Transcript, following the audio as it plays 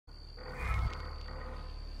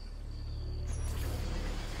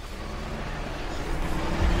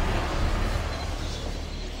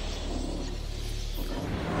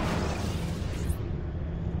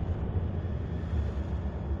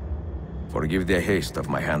Forgive the haste of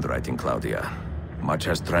my handwriting, Claudia. Much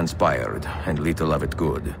has transpired, and little of it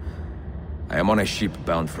good. I am on a ship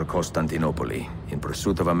bound for Constantinople, in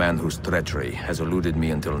pursuit of a man whose treachery has eluded me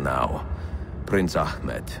until now. Prince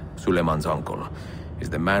Ahmed, Suleiman's uncle, is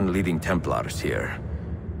the man leading Templars here.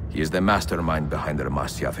 He is the mastermind behind the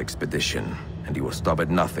Masyaf expedition, and he will stop at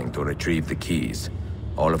nothing to retrieve the keys,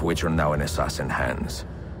 all of which are now in assassin hands.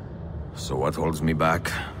 So what holds me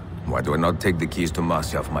back? Why do I not take the keys to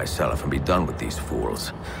Masyaf myself and be done with these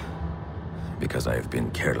fools? Because I have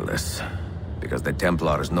been careless. Because the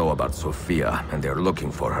Templars know about Sophia, and they are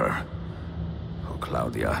looking for her. Oh,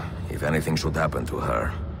 Claudia, if anything should happen to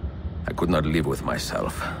her, I could not live with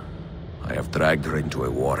myself. I have dragged her into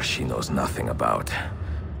a war she knows nothing about.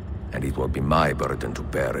 And it will be my burden to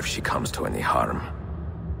bear if she comes to any harm.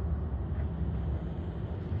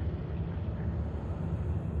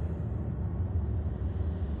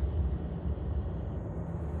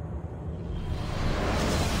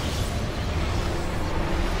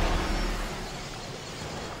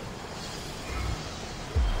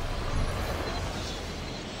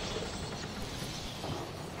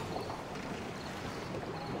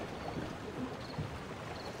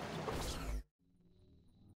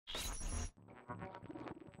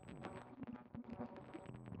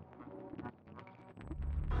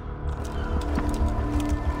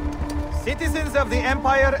 Citizens of the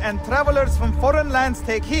Empire and travelers from foreign lands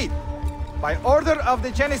take heed. By order of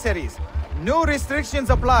the Janissaries, new restrictions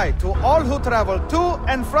apply to all who travel to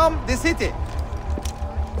and from the city.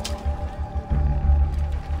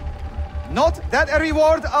 Note that a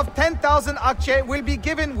reward of 10,000 akçe will be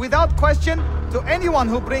given without question to anyone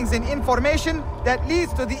who brings in information that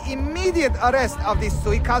leads to the immediate arrest of the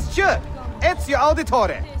suikastçı. Ezio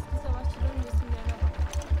Auditore.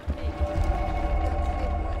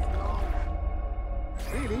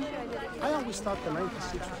 Really? I always thought the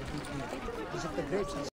 96 was as if the grapes